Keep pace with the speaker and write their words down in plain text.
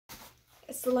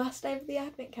It's the last day of the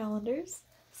advent calendars,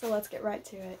 so let's get right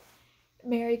to it.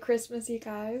 Merry Christmas, you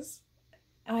guys.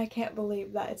 I can't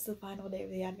believe that it's the final day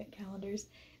of the advent calendars.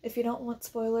 If you don't want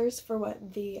spoilers for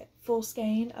what the full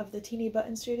skein of the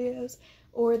TeenyButton Studios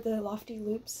or the Lofty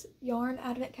Loops yarn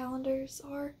advent calendars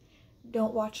are,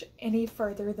 don't watch any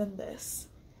further than this.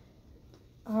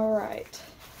 Alright.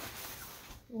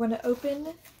 We're going to open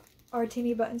our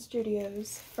TeenyButton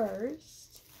Studios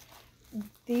first.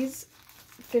 These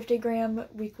 50-gram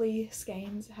weekly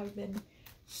skeins have been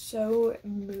so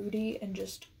moody and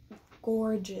just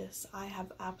gorgeous. I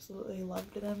have absolutely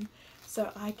loved them,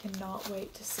 so I cannot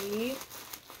wait to see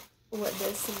what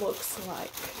this looks like.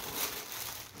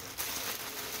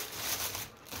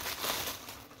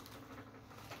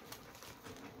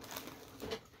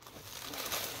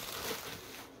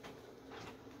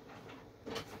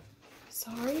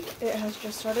 Sorry, it has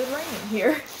just started raining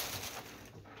here.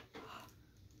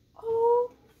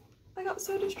 Oh, I got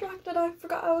so distracted I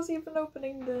forgot I was even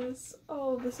opening this.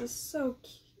 Oh, this is so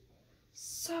cute.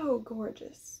 So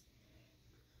gorgeous.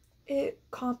 It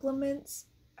complements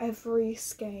every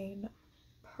skein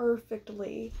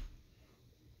perfectly.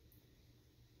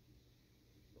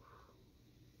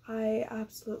 I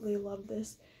absolutely love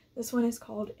this. This one is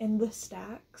called In the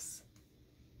Stacks,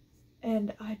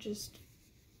 and I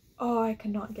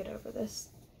cannot get over this.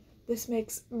 This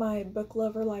makes my book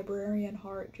lover librarian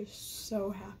heart just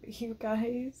so happy, you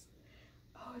guys.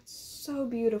 Oh, it's so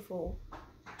beautiful.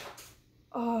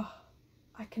 Oh,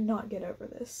 I cannot get over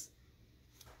this.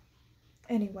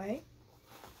 Anyway,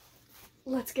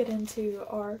 let's get into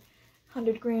our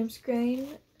 100-gram skein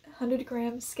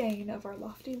of our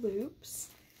Lofty Loops.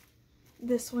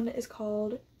 This one is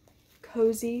called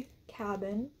Cozy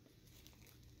Cabin,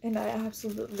 and I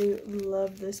absolutely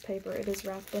love this paper. It is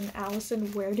wrapped in.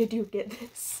 Allison, where did you get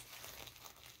this?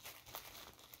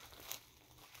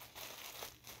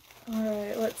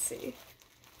 Alright, let's see.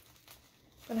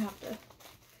 I'm gonna have to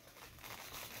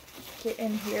get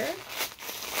in here.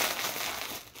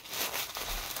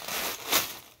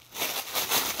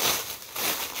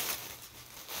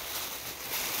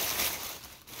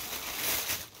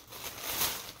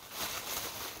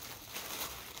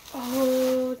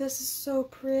 Oh, this is so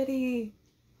pretty.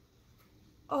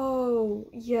 Oh,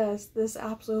 yes, this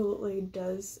absolutely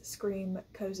does scream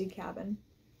cozy cabin.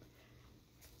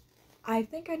 I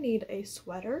think I need a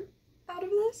sweater out of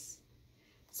this.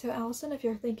 So Allison, if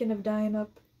you're thinking of dyeing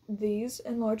up these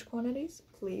in large quantities,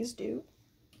 please do.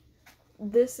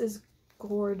 This is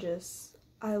gorgeous.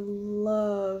 I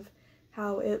love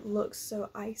how it looks so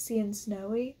icy and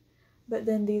snowy, but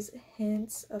then these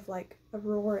hints of like a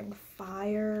roaring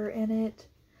fire in it.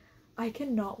 I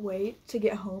cannot wait to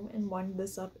get home and wind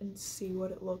this up and see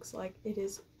what it looks like. It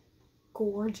is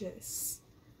gorgeous.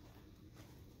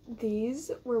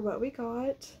 These were what we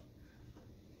got.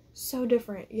 So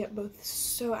different, yet both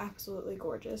so absolutely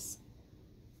gorgeous.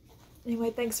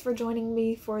 Anyway, thanks for joining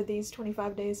me for these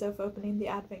 25 days of opening the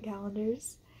advent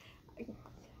calendars. I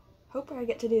hope I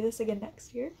get to do this again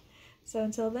next year. So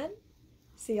until then,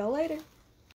 see y'all later.